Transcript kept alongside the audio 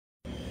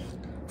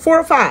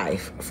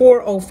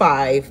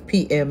4:05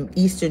 p.m.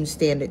 Eastern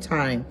Standard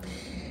Time.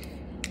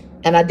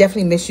 And I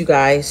definitely miss you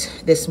guys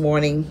this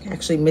morning.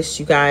 Actually missed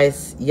you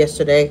guys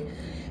yesterday.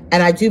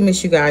 And I do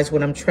miss you guys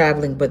when I'm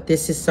traveling, but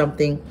this is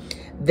something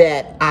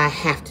that I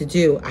have to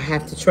do. I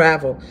have to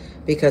travel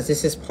because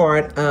this is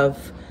part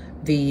of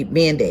the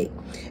mandate.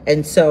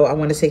 And so I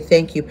want to say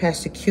thank you,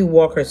 Pastor Q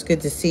Walker. It's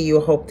good to see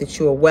you. I hope that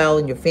you are well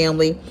and your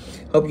family.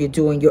 Hope you're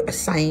doing your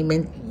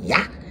assignment.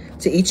 Yeah.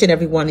 To each and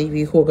every one of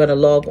you who are going to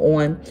log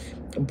on.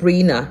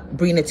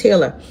 Brina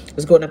Taylor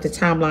is going up the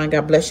timeline.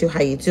 God bless you.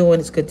 How you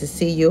doing? It's good to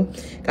see you.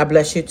 God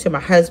bless you. To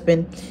my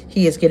husband,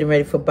 he is getting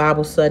ready for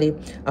Bible study.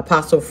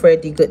 Apostle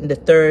Fred D. Gooden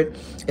III.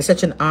 It's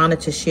such an honor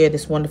to share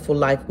this wonderful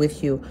life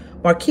with you.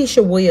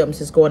 Markeisha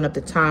Williams is going up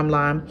the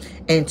timeline,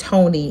 and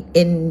Tony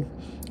Inverse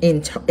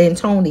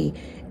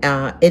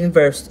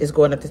is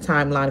going up the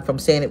timeline. If I'm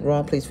saying it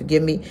wrong, please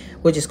forgive me.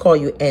 We'll just call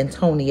you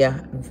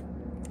Antonia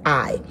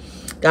I.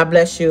 God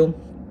bless you.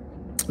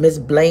 Miss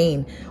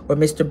Blaine or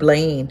Mr.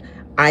 Blaine.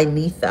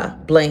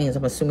 Inetha Blaines,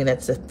 I'm assuming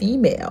that's a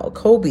female.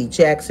 Kobe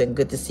Jackson,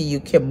 good to see you.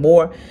 Kim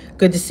Moore,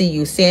 good to see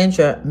you.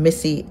 Sandra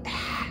Missy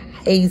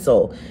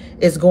Hazel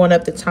is going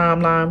up the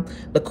timeline.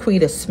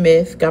 Laquita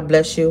Smith, God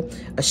bless you.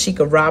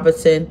 Ashika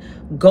Robertson.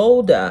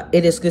 Golda,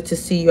 it is good to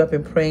see you. I've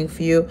been praying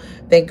for you.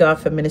 Thank God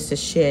for Minister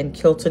Shan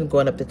Kilton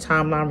going up the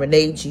timeline.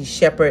 Renee G.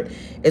 Shepherd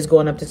is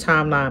going up the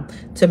timeline.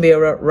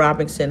 Tamira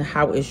Robinson,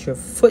 how is your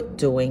foot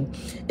doing?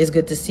 It's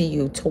good to see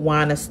you.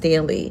 Tawana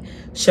Stanley.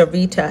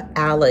 Sharita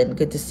Allen,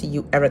 good to see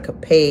you. Erica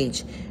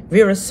Page.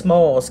 Vera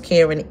Smalls,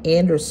 Karen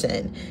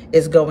Anderson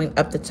is going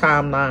up the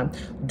timeline.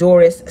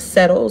 Doris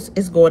Settles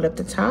is going up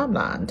the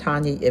timeline.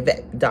 Tanya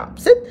Yvette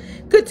Dobson,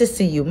 good to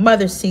see you.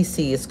 Mother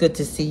CC, it's good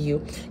to see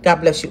you. God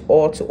bless you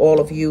all. To all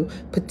of you.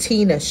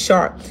 Patina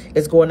Sharp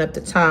is going up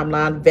the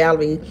timeline.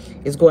 Valerie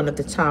is going up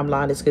the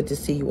timeline. It's good to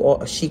see you all.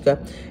 Ashika,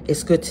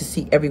 it's good to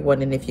see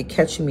everyone. And if you're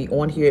catching me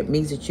on here, it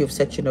means that you have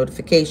set your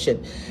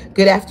notification.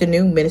 Good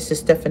afternoon, Minister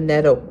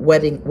Stefanetta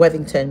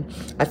Wethington.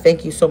 I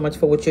thank you so much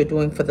for what you're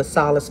doing for the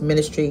Solace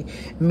Ministry.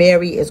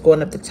 Mary is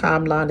going up the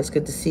timeline. It's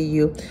good to see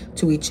you.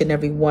 To each and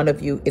every one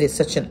of you, it is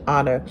such an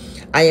honor.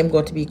 I am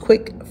going to be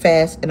quick,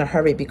 fast, in a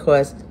hurry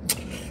because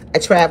I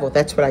travel.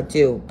 That's what I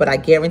do. But I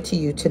guarantee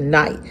you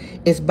tonight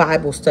is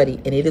Bible study,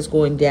 and it is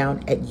going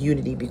down at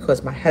Unity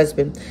because my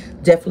husband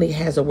definitely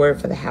has a word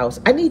for the house.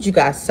 I need you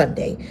guys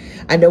Sunday.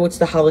 I know it's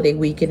the holiday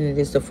weekend and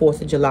it is the 4th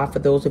of July for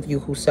those of you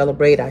who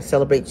celebrate. I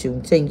celebrate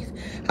Juneteenth.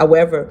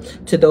 However,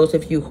 to those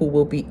of you who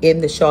will be in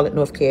the Charlotte,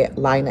 North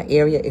Carolina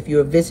area, if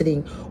you're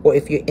visiting or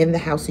if you're in the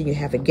house and you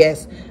have a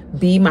guest,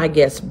 be my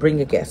guest, bring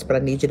a guest, but I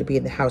need you to be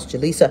in the house.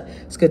 Jaleesa,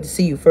 it's good to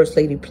see you. First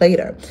Lady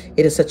Plater,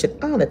 it is such an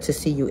honor to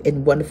see you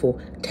in wonderful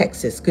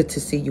Texas. Good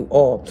to see you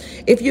all.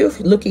 If you're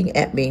looking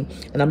at me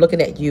and I'm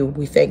looking at you,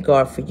 we thank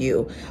God for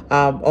you.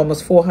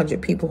 Almost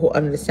 400 people who are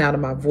under the sound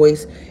of my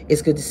voice.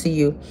 It's good to see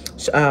you.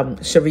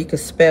 Sharika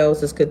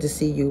Spells, it's good to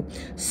see you.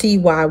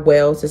 C.Y.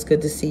 Wells, it's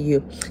good to see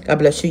you. God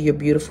bless you. You're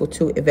beautiful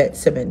too. Yvette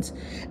Simmons.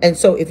 And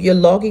so if you're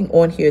logging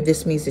on here,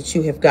 this means that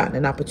you have gotten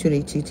an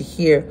opportunity to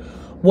hear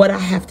what I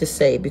have to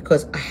say,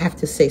 because I have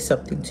to say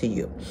something to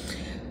you.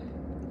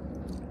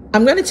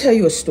 I'm going to tell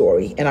you a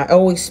story, and I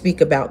always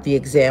speak about the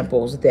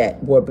examples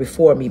that were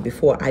before me,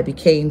 before I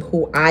became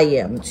who I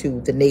am to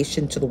the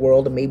nation, to the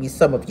world, and maybe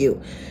some of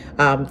you.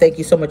 Thank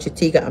you so much,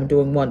 Atiga. I'm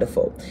doing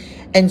wonderful.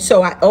 And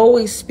so I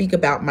always speak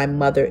about my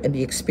mother and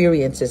the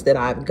experiences that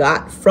I've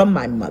got from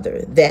my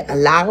mother that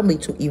allow me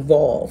to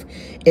evolve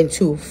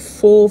into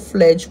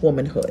full-fledged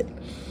womanhood.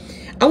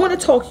 I want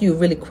to talk to you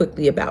really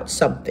quickly about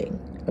something.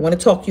 I want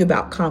to talk to you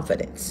about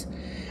confidence.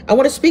 I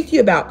want to speak to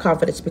you about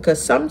confidence because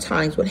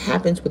sometimes what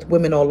happens with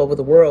women all over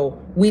the world,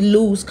 we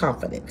lose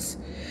confidence.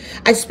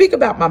 I speak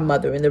about my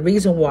mother, and the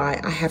reason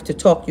why I have to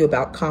talk to you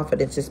about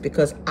confidence is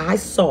because I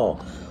saw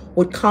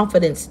what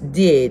confidence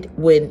did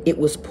when it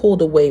was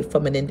pulled away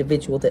from an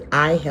individual that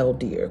I held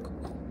dear,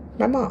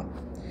 my mom.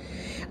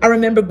 I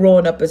remember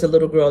growing up as a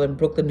little girl in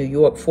Brooklyn, New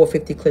York,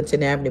 450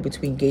 Clinton Avenue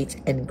between Gates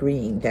and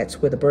Green.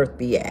 That's where the birth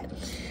be at.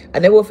 I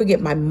never will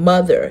forget my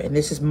mother, and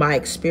this is my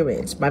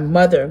experience. My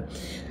mother,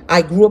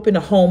 I grew up in a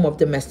home of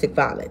domestic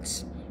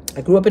violence.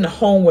 I grew up in a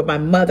home where my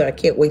mother, I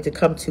can't wait to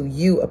come to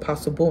you,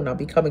 Apostle Boone. I'll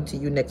be coming to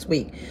you next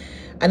week.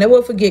 I never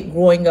will forget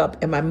growing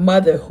up and my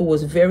mother, who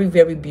was very,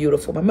 very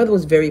beautiful. My mother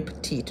was very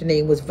petite. Her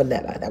name was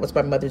Valetta. That was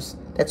my mother's,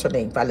 that's her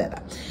name,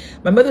 Valetta.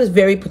 My mother was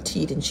very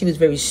petite and she was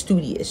very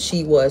studious.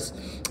 She was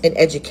in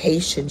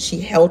education.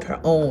 She held her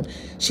own.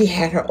 She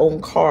had her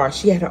own car.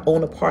 She had her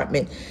own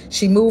apartment.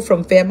 She moved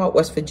from Fairmount,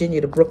 West Virginia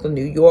to Brooklyn,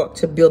 New York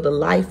to build a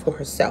life for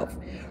herself.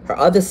 Her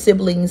other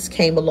siblings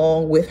came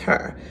along with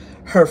her.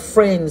 Her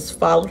friends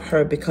followed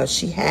her because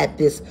she had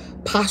this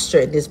posture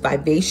and this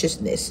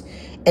vivaciousness.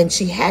 And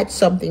she had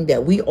something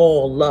that we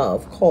all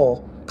love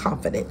called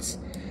confidence.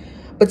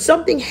 But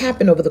something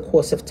happened over the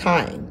course of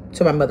time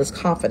to my mother's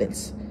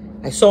confidence.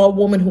 I saw a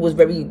woman who was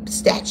very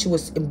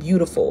statuesque and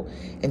beautiful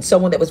and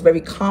someone that was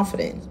very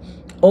confident.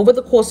 Over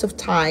the course of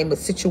time with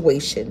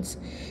situations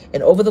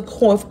and over the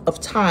course of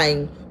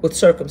time with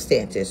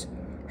circumstances,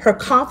 her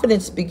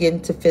confidence began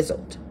to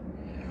fizzle.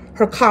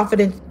 her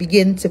confidence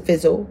began to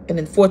fizzle, and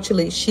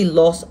unfortunately, she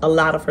lost a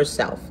lot of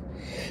herself.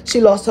 She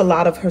lost a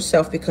lot of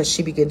herself because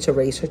she began to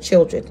raise her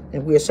children,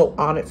 and we are so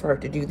honored for her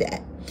to do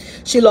that.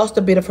 She lost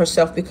a bit of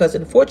herself because,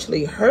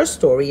 unfortunately, her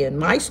story and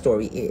my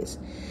story is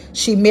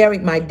she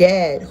married my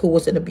dad, who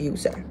was an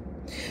abuser.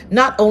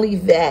 Not only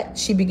that,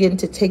 she began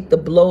to take the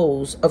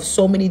blows of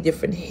so many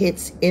different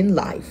hits in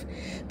life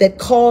that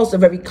caused a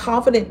very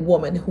confident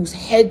woman whose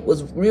head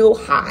was real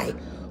high,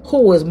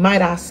 who was,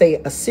 might I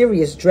say, a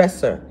serious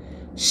dresser,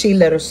 she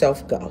let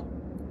herself go.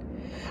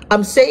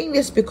 I'm saying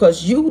this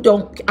because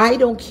I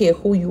don't care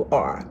who you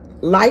are.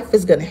 Life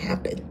is going to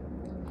happen.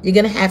 You're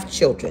going to have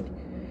children.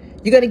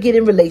 You're going to get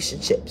in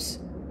relationships.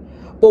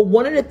 But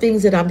one of the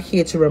things that I'm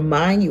here to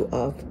remind you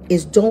of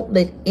is don't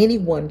let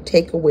anyone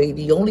take away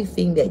the only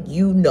thing that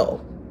you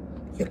know,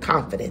 your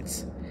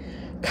confidence.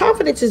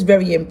 Confidence is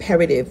very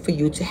imperative for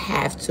you to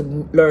have to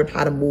learn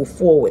how to move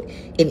forward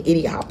in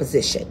any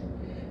opposition.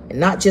 And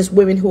not just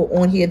women who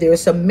are on here. There are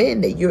some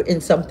men that you're in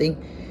something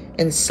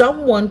and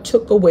someone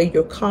took away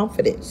your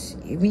confidence,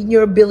 even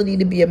your ability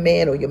to be a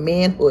man or your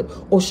manhood,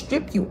 or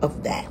strip you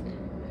of that.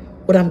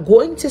 What I'm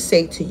going to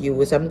say to you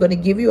is I'm going to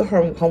give you a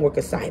homework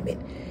assignment,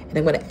 and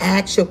I'm going to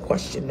ask you a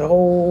question.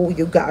 Oh,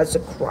 you guys are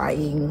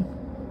crying.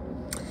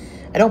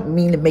 I don't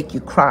mean to make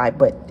you cry,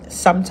 but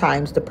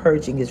sometimes the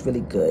purging is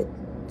really good.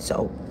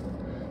 So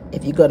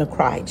if you're going to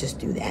cry, just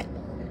do that.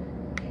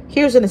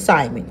 Here's an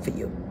assignment for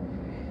you.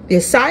 The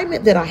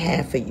assignment that I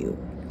have for you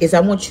is I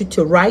want you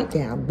to write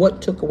down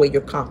what took away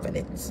your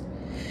confidence.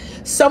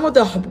 Some of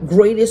the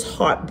greatest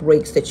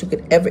heartbreaks that you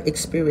could ever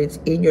experience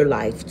in your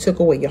life took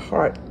away your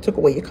heart, took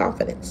away your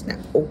confidence. Now,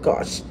 oh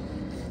gosh,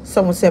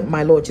 someone said,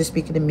 my Lord, you're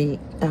speaking to me.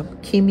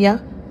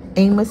 Kimia,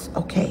 Amos,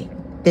 okay,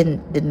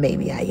 then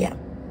maybe I am.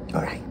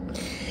 All right.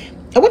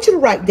 I want you to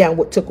write down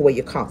what took away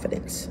your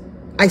confidence.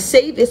 I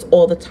say this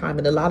all the time,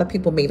 and a lot of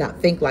people may not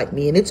think like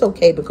me, and it's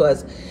okay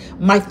because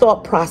my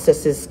thought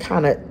process is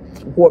kind of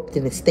warped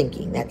in its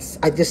thinking.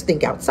 I just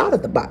think outside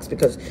of the box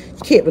because you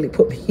can't really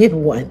put me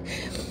in one.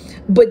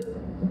 But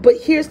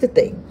here's the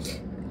thing.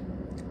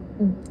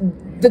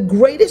 The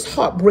greatest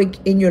heartbreak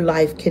in your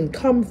life can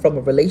come from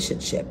a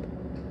relationship.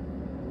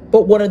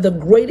 But one of the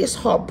greatest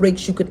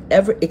heartbreaks you could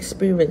ever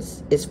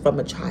experience is from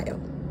a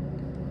child.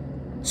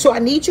 So I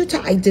need you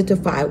to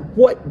identify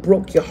what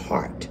broke your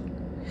heart.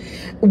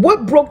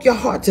 What broke your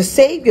heart to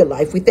save your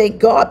life? We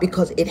thank God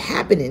because it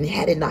happened, and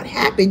had it not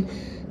happened,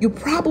 you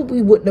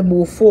probably wouldn't have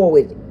moved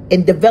forward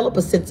and developed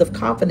a sense of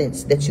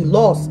confidence that you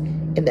lost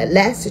in that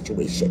last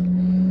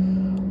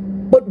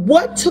situation. But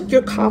what took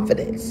your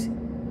confidence?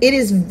 It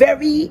is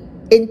very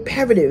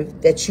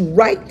imperative that you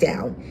write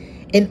down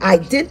and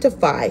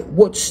identify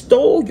what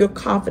stole your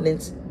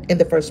confidence in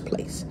the first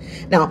place.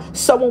 Now,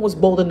 someone was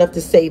bold enough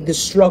to say the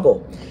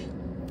struggle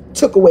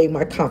took away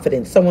my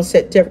confidence. Someone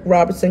said, Derek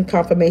Robertson,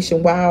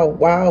 confirmation.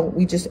 Wow.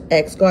 We just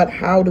asked God,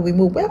 how do we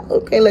move? Well,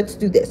 okay, let's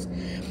do this.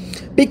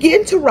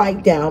 Begin to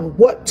write down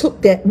what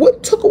took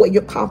away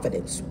your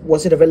confidence.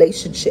 Was it a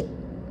relationship?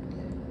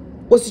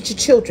 Was it your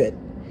children?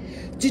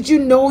 Did you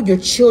know your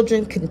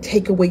children can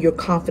take away your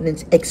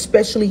confidence,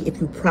 especially if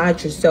you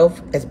pride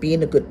yourself as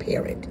being a good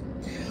parent?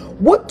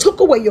 What took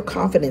away your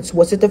confidence?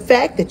 Was it the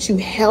fact that you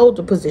held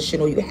a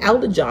position or you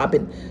held a job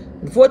and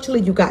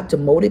unfortunately you got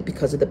demoted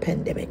because of the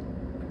pandemic?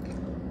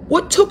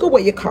 What took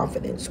away your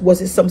confidence?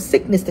 Was it some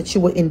sickness that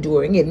you were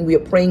enduring? And we are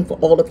praying for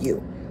all of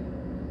you.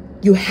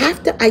 You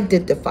have to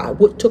identify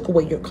what took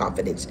away your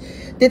confidence.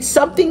 Did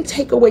something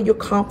take away your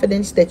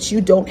confidence that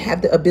you don't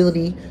have the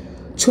ability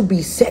to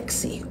be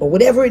sexy or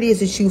whatever it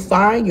is that you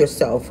find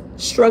yourself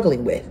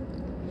struggling with?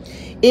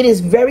 It is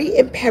very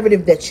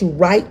imperative that you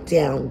write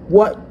down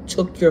what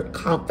took your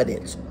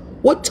confidence.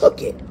 What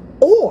took it?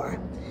 Or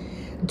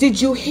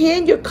did you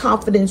hand your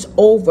confidence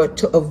over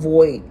to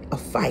avoid a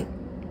fight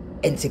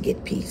and to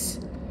get peace?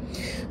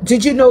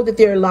 Did you know that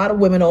there are a lot of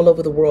women all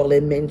over the world,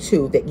 and men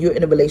too, that you're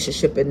in a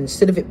relationship and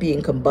instead of it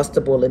being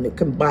combustible and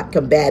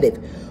combative,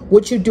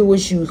 what you do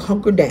is you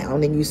hunker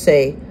down and you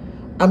say,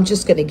 I'm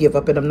just going to give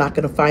up and I'm not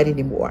going to fight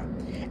anymore.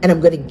 And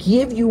I'm going to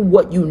give you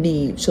what you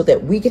need so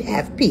that we can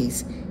have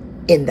peace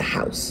in the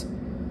house.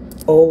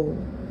 Oh,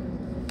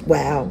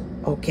 wow.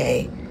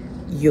 Okay.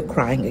 You're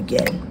crying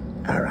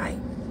again. All right.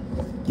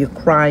 You're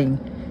crying.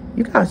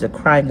 You guys are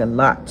crying a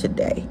lot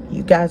today.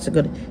 You're going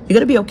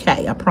to be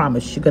okay. I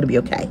promise you're going to be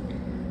okay.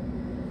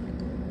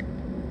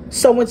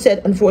 Someone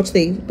said,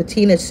 unfortunately,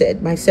 Bettina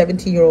said, my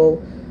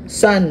 17-year-old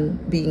son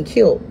being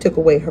killed took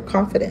away her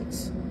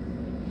confidence.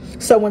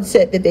 Someone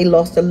said that they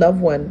lost a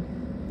loved one.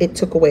 It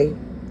took away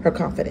her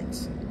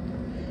confidence.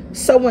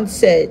 Someone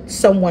said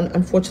someone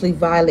unfortunately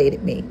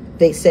violated me.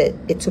 They said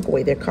it took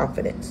away their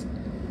confidence.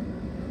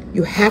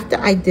 You have to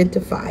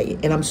identify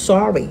it. And I'm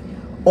sorry,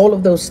 all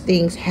of those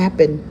things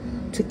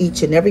happen to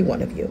each and every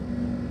one of you.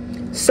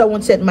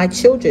 Someone said my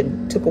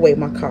children took away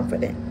my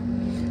confidence.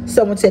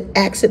 Someone said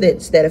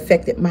accidents that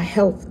affected my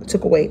health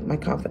took away my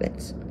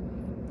confidence.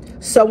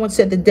 Someone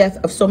said the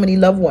death of so many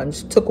loved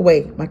ones took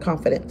away my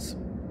confidence.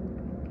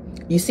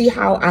 You see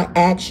how I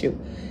asked you?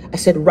 I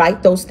said,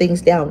 write those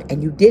things down,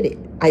 and you did it.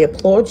 I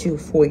applaud you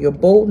for your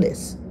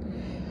boldness.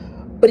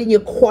 But in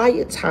your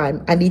quiet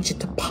time, I need you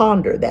to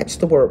ponder, that's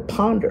the word,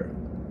 ponder,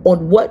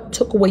 on what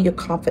took away your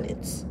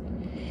confidence.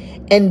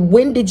 And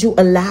when did you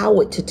allow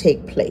it to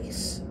take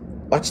place?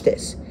 Watch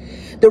this.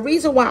 The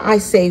reason why I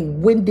say,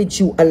 when did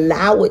you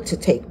allow it to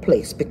take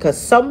place? Because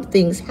some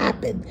things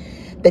happen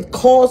that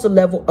cause a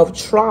level of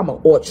trauma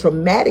or a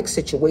traumatic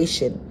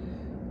situation,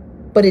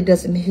 but it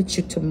doesn't hit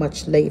you too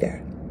much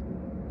later.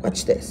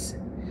 Watch this.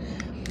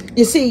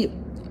 You see,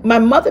 my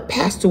mother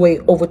passed away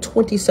over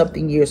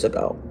 20-something years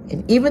ago.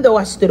 And even though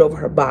I stood over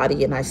her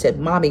body and I said,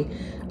 Mommy,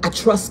 I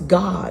trust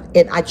God,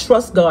 and I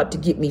trust God to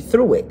get me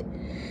through it,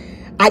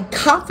 I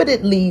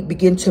confidently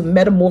began to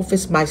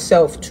metamorphose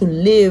myself to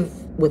live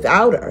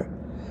without her.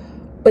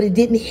 But it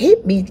didn't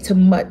hit me too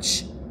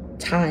much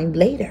time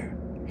later.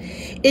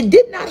 It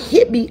did not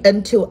hit me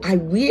until I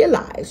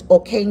realized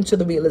or came to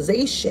the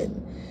realization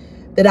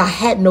that I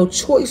had no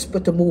choice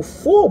but to move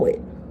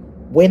forward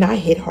when I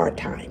hit hard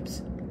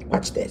times.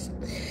 Watch this.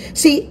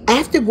 See,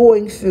 after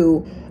going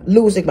through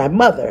losing my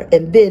mother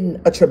and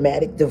then a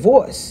traumatic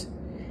divorce,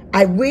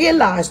 I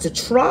realized the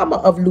trauma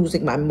of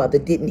losing my mother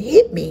didn't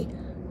hit me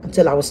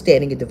until I was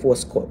standing in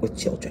divorce court with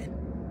children.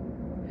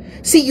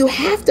 See, you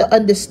have to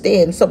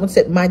understand, someone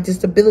said, my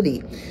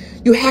disability.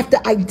 You have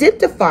to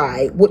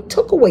identify what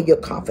took away your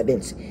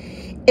confidence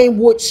and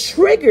what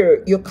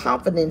triggered your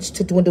confidence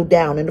to dwindle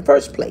down in the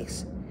first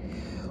place.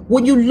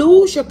 When you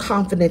lose your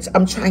confidence,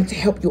 I'm trying to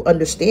help you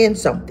understand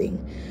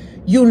something.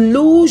 You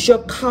lose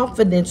your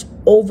confidence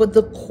over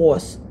the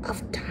course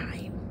of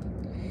time.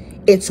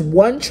 It's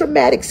one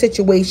traumatic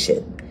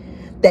situation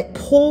that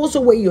pulls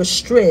away your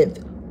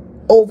strength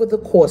over the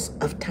course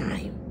of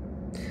time.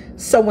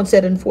 Someone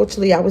said,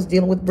 unfortunately, I was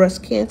dealing with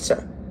breast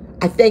cancer.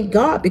 I thank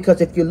God,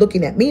 because if you're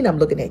looking at me and I'm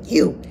looking at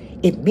you,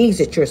 it means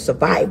that you're a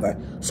survivor.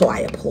 So I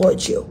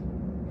applaud you.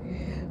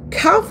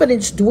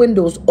 Confidence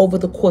dwindles over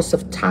the course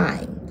of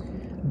time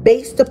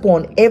based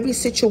upon every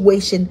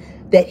situation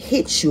that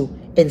hits you,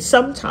 and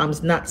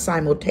sometimes not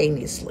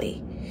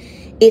simultaneously.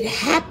 It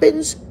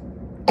happens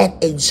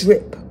at a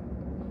drip.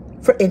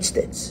 For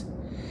instance,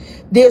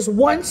 there's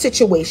one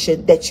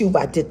situation that you've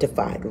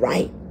identified,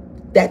 right?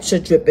 That's a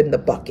drip in the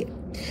bucket.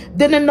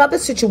 Then another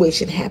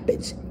situation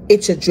happens.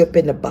 It's a drip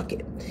in the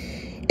bucket.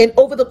 And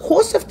over the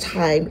course of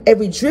time,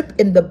 every drip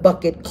in the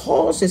bucket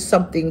causes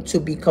something to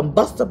be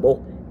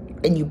combustible,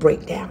 and you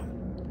break down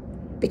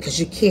because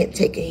you can't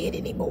take a hit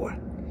anymore.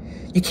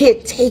 You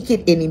can't take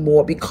it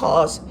anymore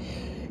because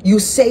you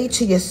say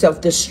to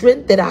yourself, the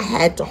strength that I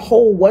had to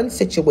hold one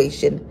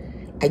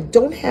situation, I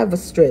don't have the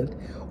strength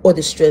or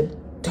the strength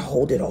to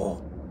hold it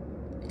all.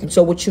 And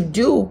so what you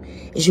do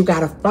is you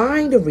got to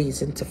find a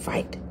reason to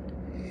fight.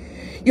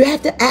 You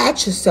have to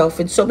ask yourself,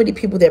 and so many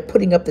people that are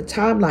putting up the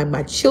timeline,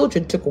 my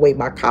children took away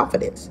my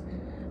confidence.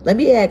 Let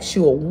me ask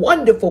you a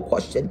wonderful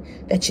question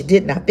that you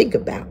did not think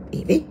about,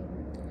 Evie.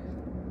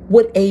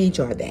 What age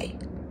are they?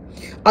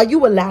 Are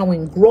you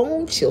allowing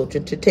grown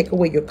children to take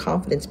away your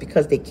confidence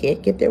because they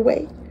can't get their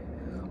way?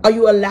 Are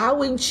you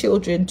allowing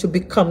children to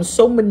become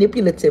so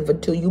manipulative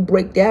until you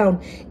break down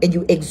and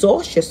you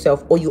exhaust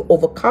yourself, or you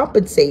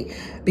overcompensate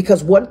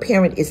because one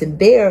parent isn't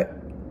there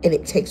and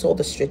it takes all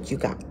the strength you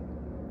got?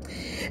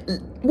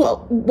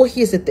 Well,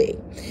 here's the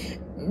thing.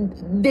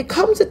 There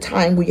comes a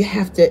time where you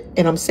have to,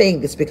 and I'm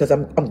saying this because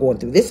I'm going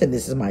through this and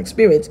this is my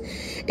experience.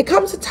 It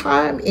comes a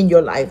time in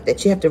your life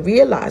that you have to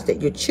realize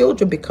that your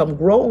children become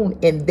grown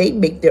and they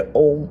make their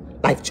own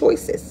life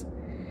choices.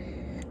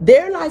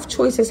 Their life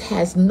choices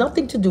has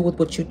nothing to do with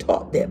what you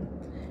taught them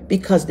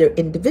because they're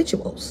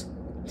individuals.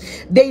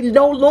 They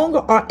no longer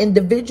are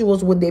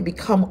individuals when they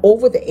become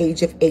over the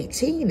age of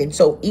 18. And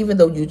so even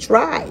though you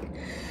tried,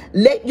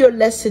 let your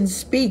lessons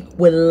speak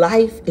when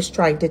life is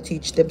trying to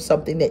teach them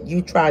something that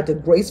you tried to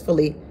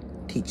gracefully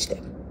teach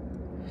them.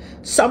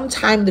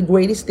 Sometimes the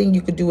greatest thing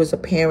you could do as a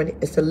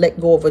parent is to let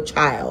go of a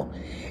child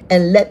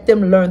and let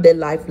them learn their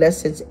life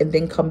lessons and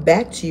then come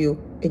back to you,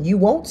 and you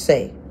won't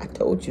say, I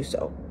told you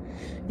so.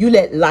 You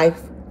let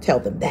life tell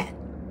them that.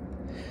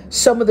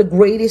 Some of the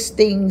greatest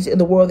things in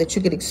the world that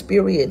you could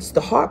experience,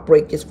 the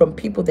heartbreak, is from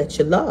people that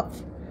you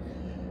love.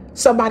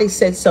 Somebody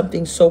said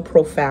something so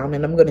profound,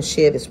 and I'm going to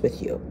share this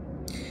with you.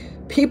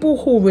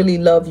 People who really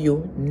love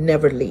you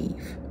never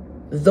leave.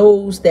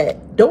 Those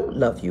that don't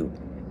love you,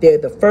 they're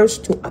the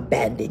first to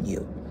abandon you.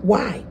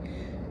 Why?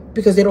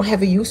 Because they don't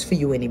have a use for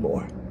you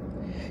anymore.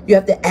 You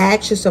have to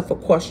ask yourself a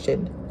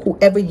question.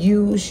 Whoever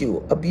used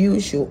you,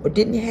 abused you, or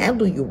didn't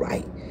handle you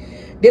right,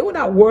 they were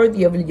not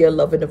worthy of your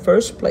love in the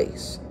first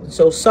place.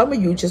 So some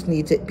of you just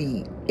need to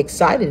be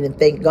excited and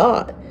thank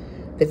God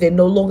that they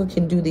no longer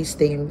can do these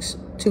things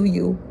to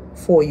you,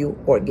 for you,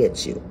 or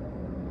against you.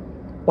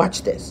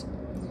 Watch this.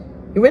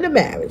 You're in a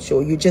marriage,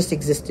 or you're just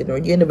existing, or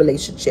you're in a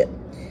relationship,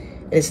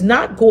 and it's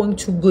not going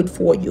too good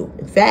for you.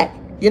 In fact,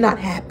 you're not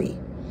happy.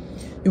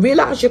 You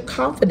realize your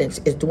confidence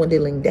is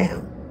dwindling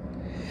down.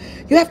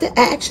 You have to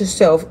ask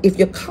yourself, if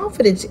your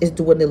confidence is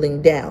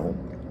dwindling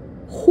down,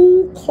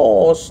 who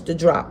caused the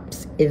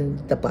drops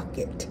in the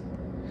bucket?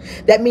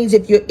 That means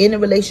if you're in a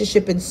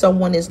relationship and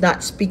someone is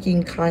not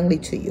speaking kindly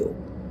to you,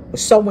 or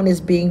someone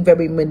is being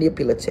very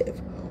manipulative,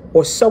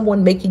 or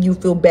someone making you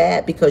feel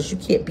bad because you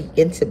can't be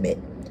intimate,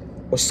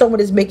 or someone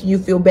is making you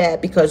feel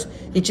bad because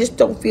you just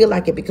don't feel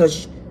like it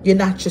because you're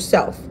not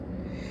yourself.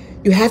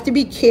 You have to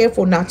be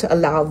careful not to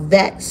allow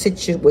that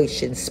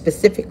situation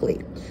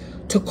specifically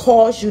to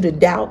cause you to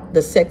doubt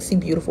the sexy,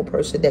 beautiful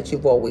person that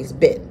you've always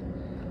been.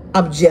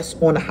 I'm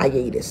just on a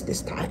hiatus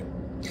this time.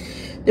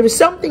 There was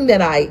something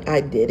that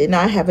I did, and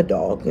I have a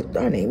dog.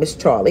 Her name is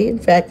Charlie. In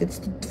fact, it's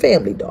the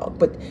family dog.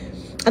 But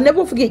I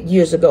never forget,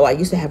 years ago, I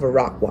used to have a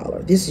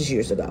Rottweiler. This is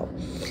years ago.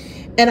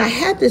 And I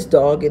had this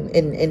dog,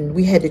 and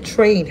we had to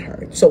train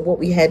her. So what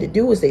we had to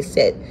do is they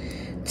said,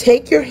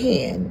 take your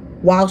hand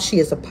while she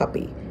is a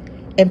puppy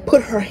and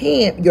put your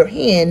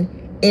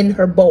hand in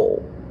her bowl.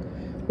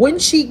 When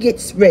she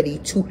gets ready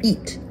to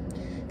eat,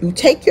 you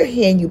take your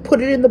hand, you put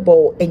it in the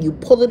bowl, and you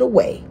pull it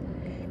away.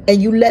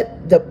 And you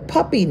let the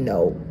puppy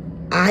know,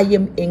 I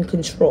am in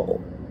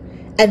control.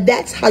 And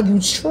that's how you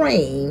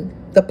train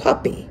the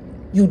puppy.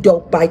 You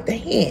don't bite the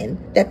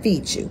hand that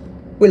feeds you.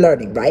 We're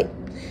learning, right?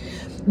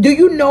 Do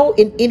you know,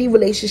 in any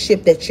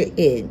relationship that you're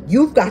in,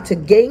 you've got to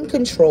gain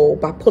control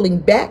by pulling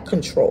back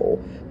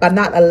control, by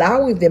not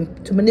allowing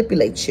them to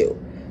manipulate you.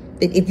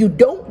 That if you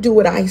don't do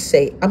what I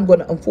say, I'm going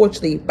to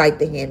unfortunately bite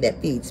the hand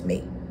that feeds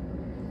me.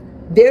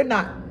 They're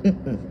not,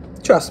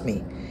 trust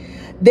me.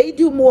 They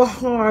do more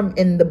harm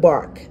in the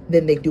bark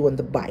than they do in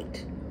the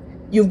bite.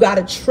 You've got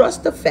to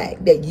trust the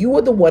fact that you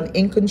are the one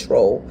in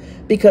control,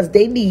 because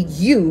they need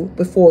you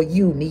before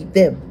you need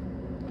them.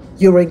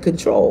 You're in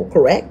control,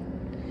 correct?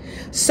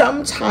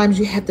 Sometimes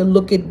you have to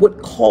look at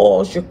what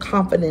caused your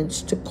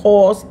confidence to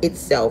cause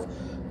itself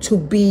to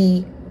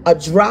be a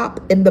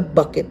drop in the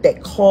bucket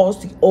that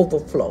caused the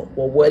overflow.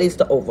 Well, what is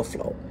the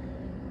overflow?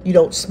 You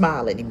don't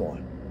smile anymore.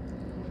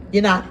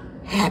 You're not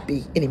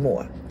happy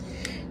anymore.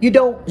 You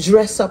don't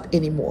dress up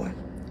anymore.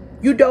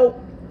 You don't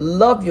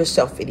love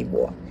yourself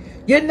anymore.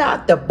 You're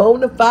not the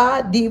bona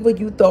fide diva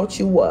you thought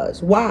you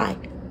was. Why?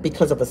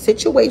 Because of a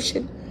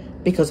situation,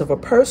 because of a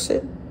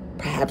person,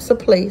 perhaps a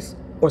place,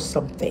 or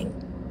something.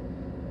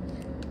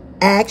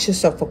 Ask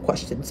yourself a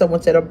question.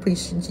 Someone said, I'm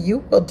preaching to you.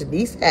 Well,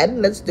 Denise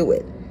hadn't. Let's do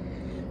it.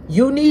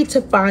 You need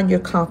to find your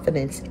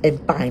confidence and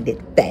find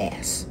it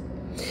fast.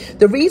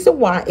 The reason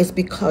why is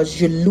because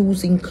you're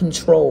losing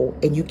control,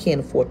 and you can't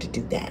afford to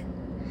do that.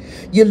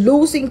 You're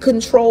losing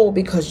control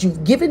because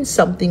you've given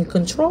something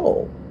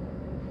control.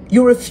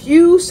 You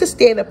refuse to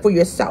stand up for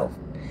yourself.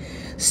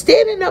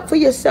 Standing up for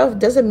yourself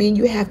doesn't mean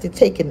you have to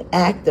take an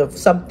act of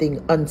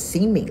something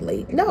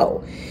unseemingly.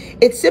 No,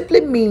 it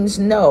simply means,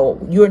 no,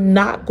 you're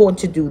not going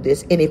to do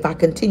this. And if I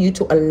continue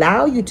to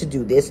allow you to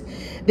do this,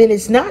 then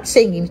it's not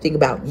saying anything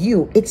about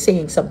you. It's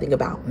saying something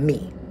about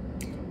me.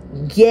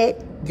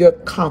 Get your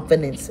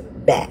confidence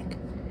back.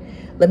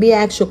 Let me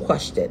ask you a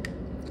question.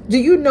 Do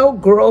you know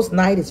girls'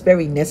 night is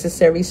very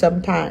necessary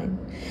sometimes?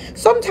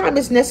 Sometimes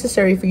it's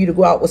necessary for you to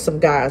go out with some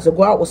guys or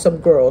go out with some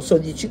girls so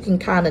that you can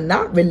kind of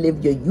not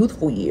relive your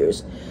youthful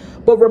years,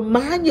 but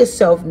remind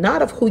yourself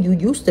not of who you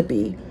used to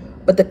be,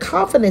 but the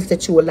confidence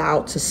that you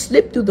allowed to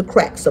slip through the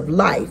cracks of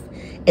life,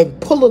 and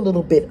pull a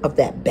little bit of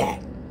that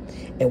back.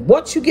 And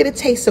once you get a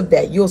taste of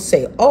that, you'll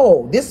say,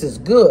 oh, this is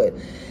good.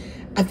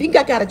 I think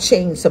I got to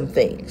change some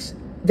things.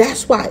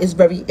 That's why it's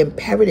very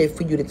imperative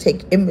for you to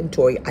take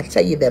inventory. I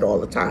tell you that all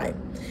the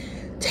time.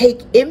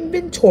 Take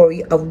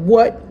inventory of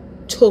what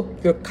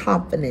took your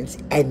confidence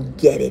and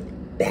get it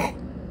back.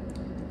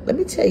 Let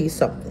me tell you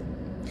something.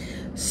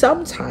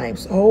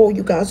 Sometimes, oh,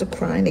 you guys are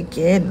crying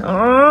again. Oh,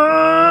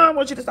 I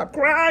want you to stop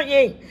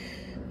crying.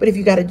 But if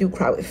you got to do,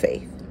 cry with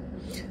faith.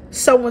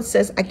 Someone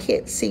says, I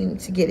can't seem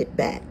to get it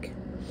back.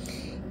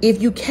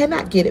 If you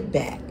cannot get it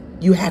back,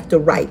 you have to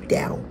write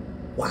down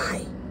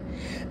why.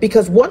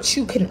 Because once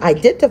you can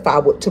identify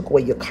what took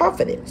away your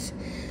confidence,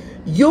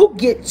 you'll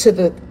get to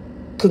the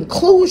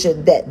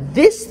conclusion that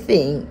this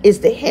thing is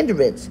the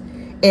hindrance,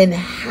 and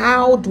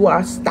how do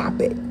I stop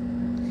it?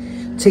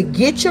 To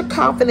get your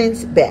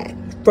confidence back,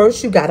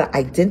 first you got to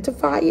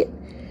identify it.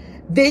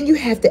 Then you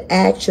have to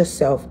ask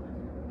yourself,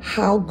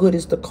 how good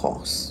is the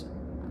cost?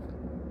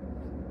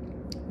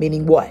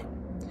 Meaning what?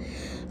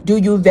 Do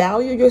you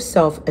value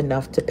yourself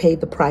enough to pay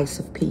the price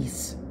of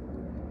peace?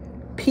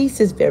 Peace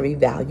is very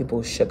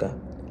valuable, sugar.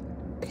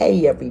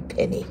 Pay every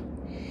penny.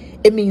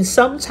 It means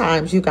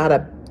sometimes you got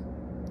to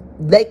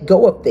let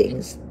go of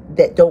things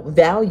that don't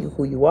value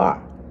who you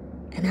are.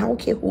 And I don't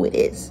care who it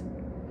is.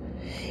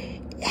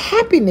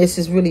 Happiness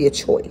is really a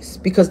choice,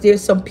 because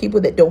there's some people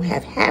that don't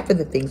have half of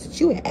the things that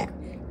you have,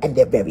 and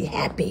they're very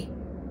happy.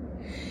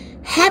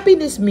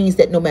 Happiness means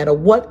that no matter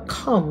what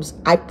comes,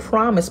 I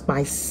promise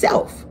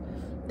myself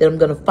that I'm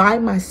going to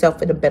find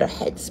myself in a better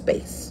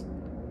headspace.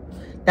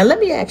 Now, let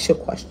me ask you a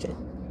question.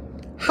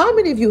 How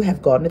many of you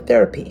have gone to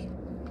therapy?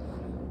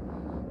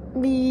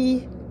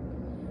 Me.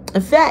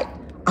 In fact,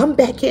 I'm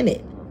back in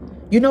it.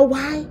 You know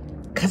why?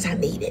 Because I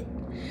need it.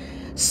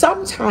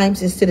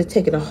 Sometimes instead of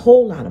taking a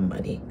whole lot of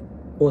money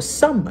or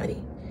some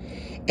money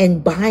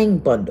and buying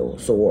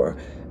bundles, or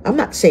I'm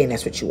not saying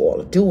that's what you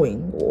all are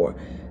doing, or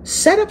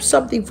Set up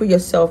something for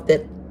yourself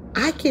that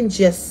I can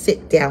just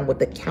sit down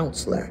with a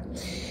counselor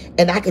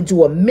and I can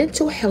do a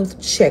mental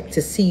health check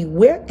to see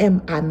where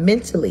am I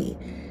mentally.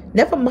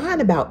 Never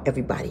mind about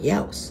everybody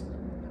else,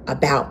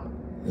 about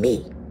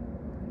me.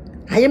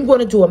 I am going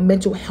to do a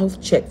mental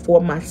health check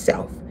for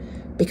myself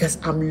because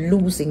I'm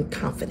losing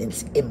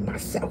confidence in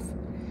myself.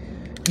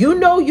 You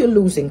know you're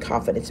losing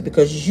confidence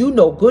because you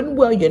know good and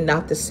well you're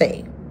not the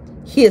same.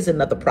 Here's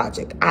another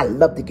project. I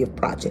love to give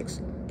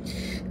projects.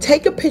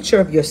 Take a picture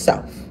of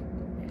yourself.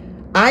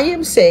 I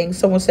am saying,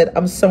 someone said,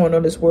 I'm sewing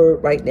on this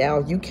word right now.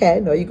 You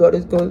can. All you go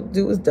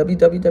do is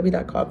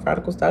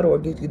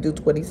www.chronicles.org. You can do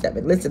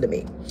 27. Listen to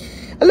me.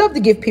 I love to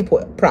give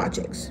people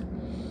projects.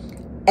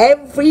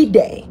 Every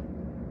day,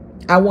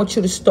 I want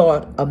you to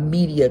start a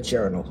media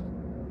journal.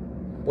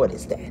 What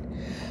is that?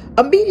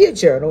 A media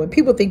journal, and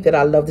people think that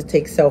I love to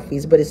take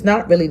selfies, but it's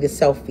not really the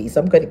selfies.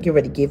 I'm going to get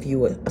ready to give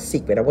you a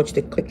secret. I want you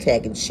to click,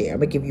 tag, and share. I'm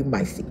going to give you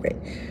my secret.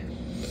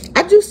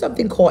 I do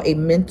something called a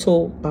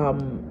mental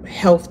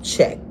health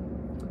check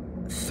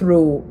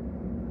through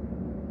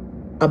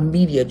a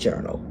media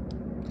journal.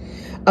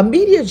 A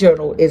media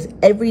journal is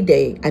every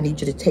day I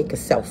need you to take a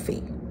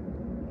selfie.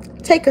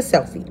 Take a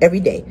selfie every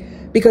day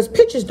because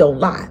pictures don't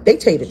lie. They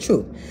tell you the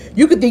truth.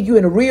 You could think you're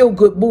in a real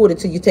good mood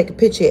until you take a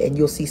picture and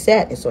you'll see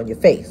sadness on your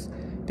face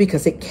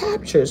because it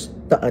captures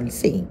the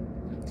unseen.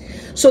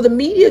 So the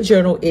media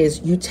journal is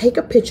you take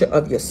a picture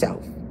of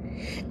yourself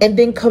and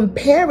then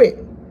compare it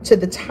to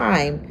the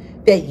time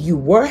that you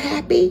were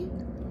happy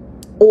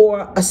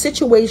or a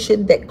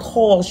situation that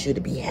caused you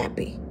to be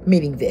happy.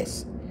 Meaning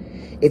this,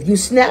 if you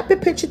snap a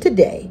picture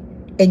today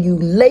and you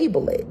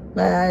label it,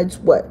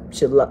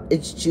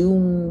 it's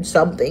June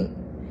something,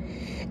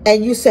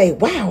 and you say,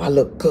 wow, I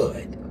look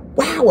good.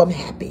 Wow, I'm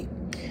happy.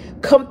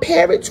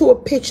 Compare it to a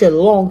picture a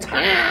long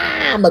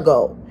time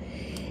ago,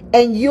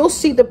 and you'll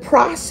see the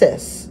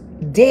process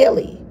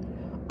daily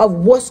of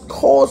what's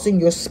causing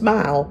your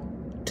smile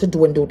to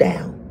dwindle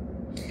down.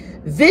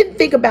 Then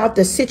think about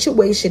the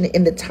situation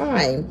in the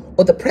time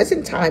or the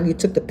present time you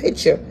took the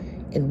picture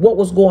and what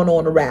was going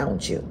on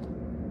around you.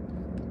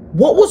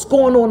 What was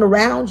going on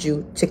around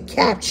you to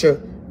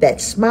capture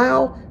that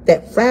smile,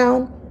 that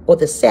frown, or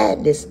the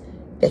sadness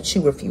that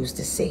you refuse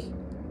to see.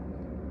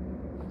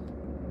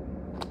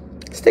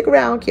 Stick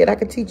around, kid. I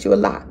can teach you a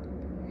lot.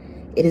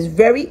 It is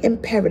very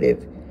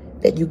imperative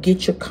that you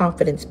get your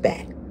confidence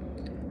back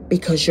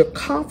because your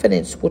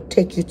confidence will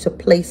take you to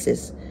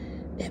places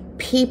that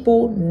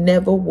people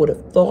never would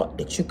have thought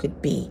that you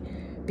could be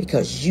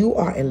because you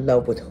are in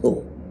love with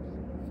who?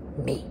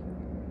 Me.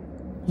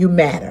 You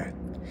matter.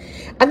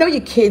 I know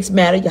your kids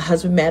matter, your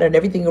husband matter, and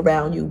everything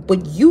around you,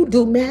 but you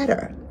do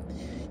matter.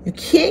 You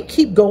can't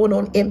keep going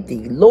on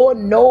empty. Lord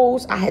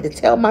knows I had to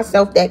tell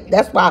myself that.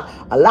 That's why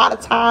a lot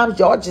of times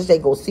y'all just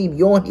ain't gonna see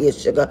me on here,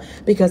 sugar,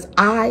 because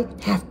I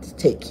have to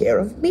take care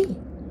of me.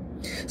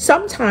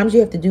 Sometimes you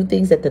have to do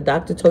things that the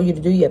doctor told you to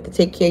do. You have to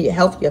take care of your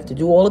health. You have to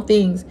do all the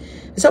things.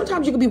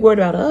 Sometimes you can be worried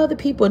about other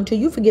people until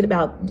you forget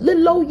about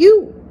little old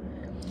you.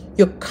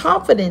 Your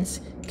confidence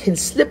can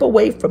slip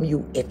away from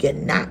you if you're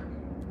not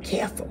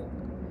careful.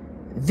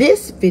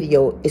 This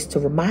video is to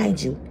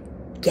remind you,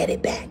 get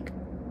it back.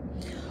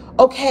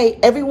 Okay,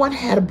 everyone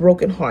had a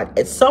broken heart.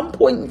 At some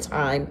point in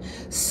time,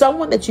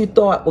 someone that you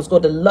thought was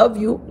going to love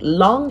you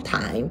long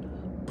time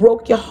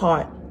broke your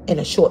heart in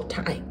a short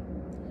time.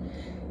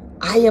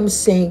 I am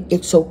saying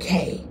it's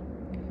okay.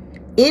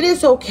 It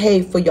is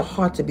okay for your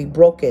heart to be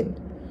broken,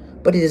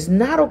 but it is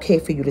not okay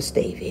for you to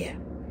stay there.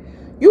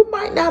 You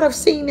might not have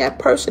seen that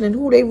person and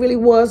who they really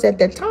was at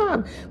that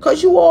time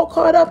because you all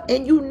caught up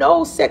and you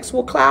know sex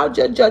will cloud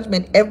your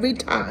judgment every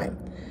time.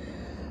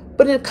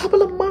 But in a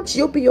couple of months,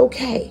 you'll be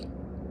okay.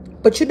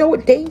 But you know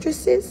what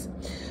dangerous is?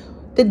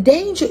 The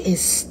danger is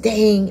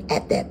staying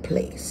at that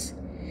place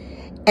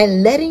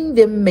and letting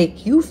them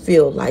make you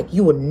feel like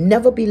you will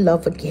never be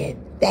loved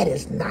again. That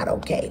is not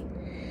okay.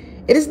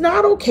 It is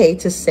not okay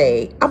to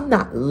say, I'm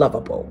not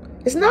lovable.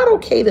 It's not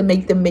okay to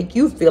make them make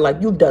you feel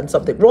like you've done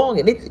something wrong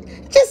and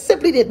it just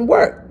simply didn't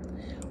work.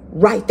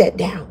 Write that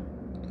down.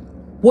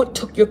 What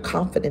took your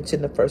confidence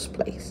in the first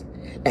place?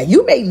 Now,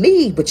 you may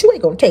leave, but you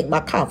ain't going to take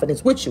my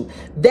confidence with you.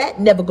 That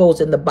never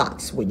goes in the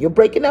box. When you're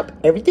breaking up,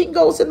 everything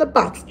goes in the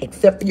box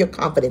except for your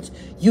confidence.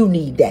 You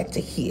need that to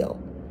heal.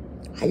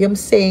 I am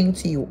saying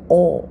to you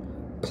all,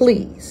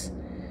 please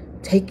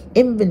take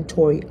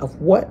inventory of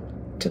what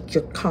took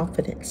your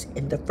confidence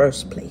in the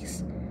first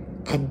place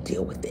and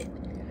deal with it.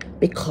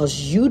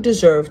 Because you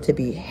deserve to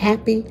be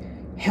happy,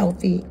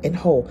 healthy, and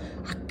whole.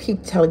 I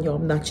keep telling you,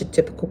 I'm not your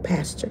typical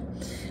pastor.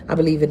 I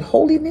believe in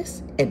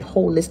holiness and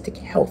holistic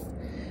health.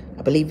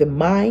 I believe in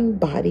mind,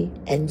 body,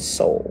 and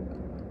soul.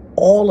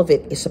 All of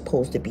it is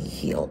supposed to be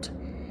healed.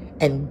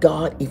 And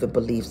God even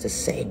believes the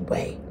same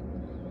way.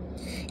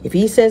 If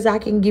he says, I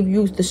can give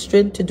you the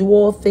strength to do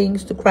all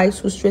things to Christ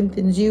who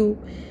strengthens you,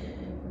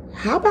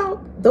 how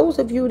about those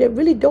of you that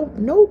really don't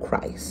know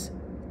Christ?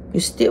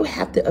 You still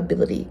have the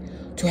ability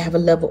to have a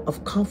level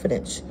of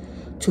confidence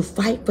to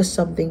fight for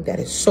something that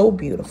is so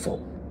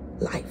beautiful,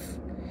 life.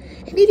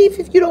 And even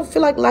if you don't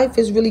feel like life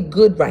is really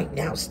good right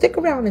now, stick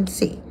around and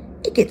see.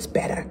 It gets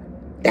better.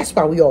 That's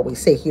why we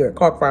always say here at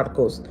Car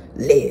Chronicles,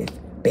 live,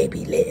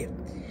 baby, live.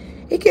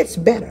 It gets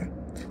better.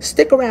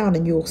 Stick around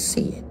and you'll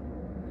see it.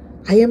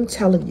 I am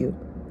telling you,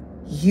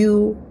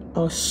 you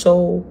are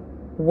so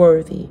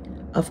worthy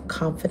of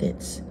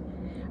confidence.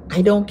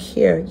 I don't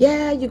care.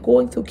 Yeah, you're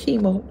going through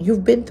chemo.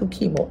 You've been through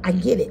chemo. I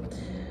get it.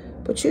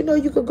 But you know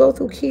you could go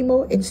through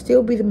chemo and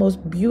still be the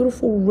most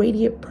beautiful,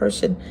 radiant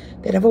person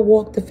that ever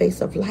walked the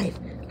face of life.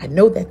 I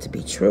know that to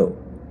be true.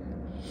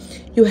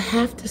 You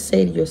have to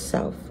say to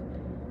yourself,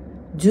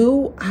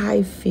 do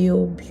I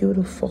feel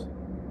beautiful?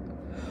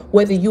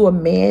 Whether you're a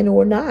man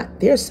or not,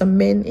 there are some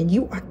men and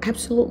you are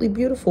absolutely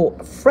beautiful.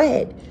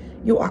 Fred,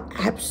 you are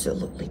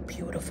absolutely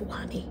beautiful,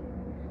 honey.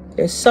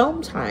 There's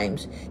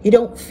sometimes you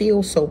don't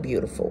feel so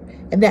beautiful,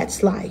 and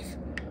that's life.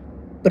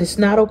 But it's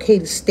not okay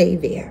to stay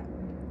there,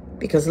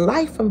 because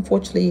life,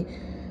 unfortunately,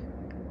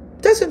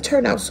 doesn't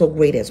turn out so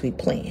great as we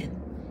plan.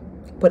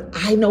 But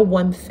I know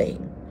one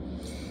thing.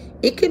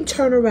 It can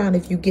turn around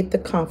if you get the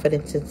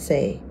confidence and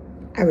say,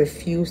 I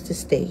refuse to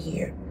stay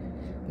here.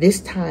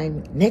 This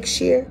time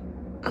next year,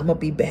 I'm going to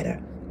be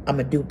better. I'm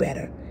going to do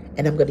better.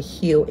 And I'm going to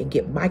heal and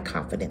get my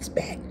confidence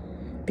back.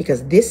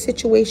 Because this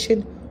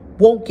situation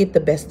won't get the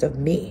best of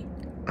me.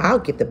 I'll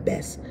get the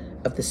best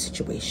of the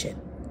situation.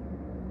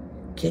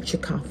 Get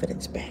your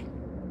confidence back.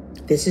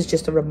 This is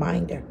just a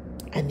reminder.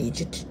 I need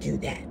you to do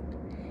that.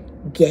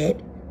 Get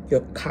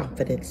your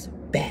confidence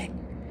back.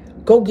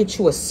 Go get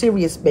you a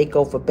serious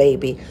makeover,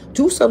 baby.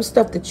 Do some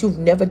stuff that you've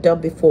never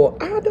done before.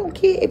 I don't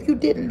care if you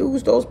didn't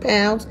lose those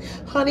pounds.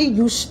 Honey,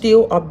 you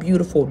still are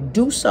beautiful.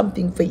 Do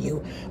something for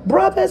you.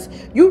 Brothers,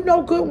 you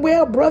know good and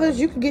well, brothers,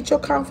 you can get your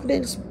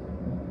confidence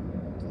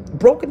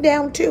broken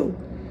down too.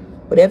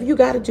 Whatever you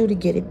got to do to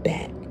get it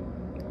back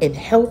in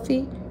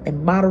healthy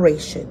and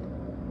moderation,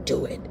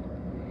 do it.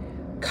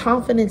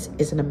 Confidence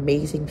is an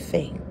amazing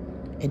thing.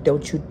 And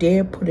don't you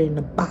dare put it in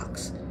a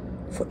box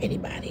for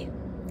anybody.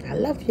 I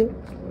love you.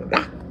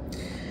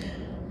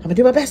 I'm going to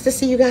do my best to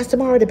see you guys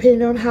tomorrow,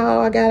 depending on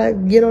how I got to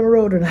get on the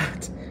road or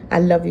not. I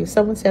love you.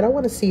 Someone said, I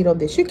want a seed on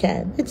this. You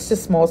can. It's a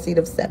small seed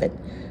of 7.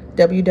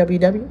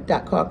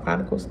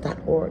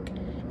 www.carchronicles.org.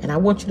 And I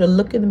want you to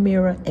look in the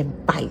mirror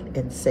and bite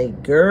and say,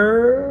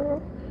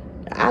 girl,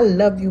 I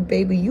love you,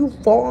 baby. You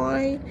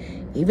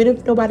fine. Even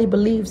if nobody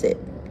believes it.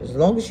 As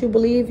long as you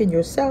believe in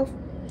yourself,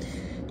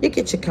 you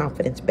get your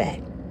confidence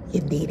back. You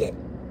need it.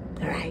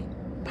 All right.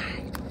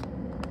 Bye.